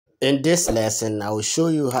In this lesson, I will show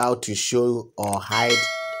you how to show or hide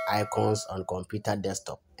icons on computer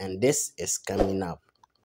desktop, and this is coming up.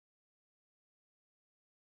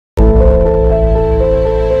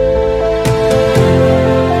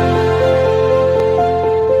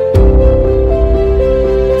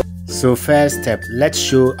 So first step, let's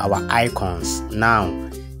show our icons. Now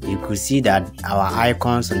you could see that our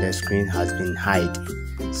icons on the screen has been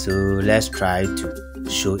hidden. So let's try to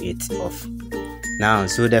show it off. Now,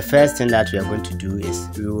 so the first thing that we are going to do is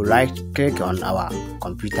we will right click on our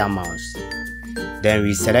computer mouse, then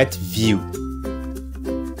we select view,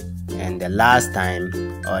 and the last thing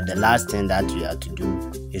that we have to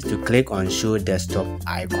do is to click on show desktop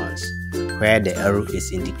icons where the arrow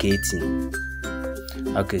is indicating.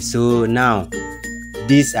 Okay, so now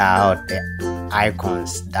these are the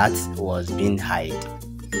icons that was being hid.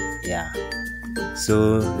 Yeah,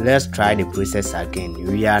 so let's try the process again.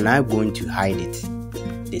 We are now going to hide it.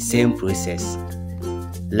 The same process.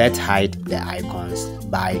 Let's hide the icons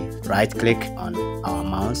by right click on our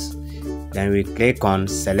mouse, then we click on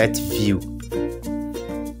select view.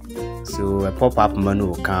 So a pop-up menu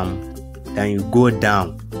will come, then you go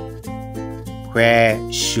down where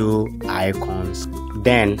show icons,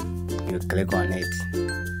 then you click on it.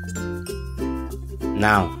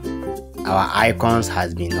 Now our icons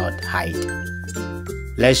has been not hide.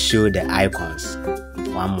 Let's show the icons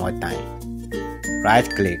one more time. Right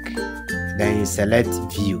click, then you select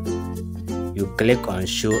view, you click on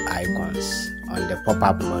show icons on the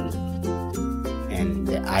pop-up menu, and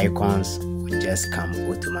the icons will just come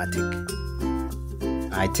automatic.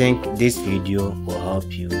 I think this video will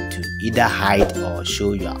help you to either hide or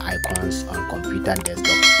show your icons on computer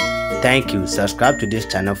desktop. Thank you. Subscribe to this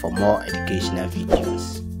channel for more educational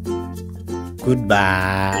videos.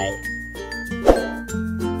 Goodbye.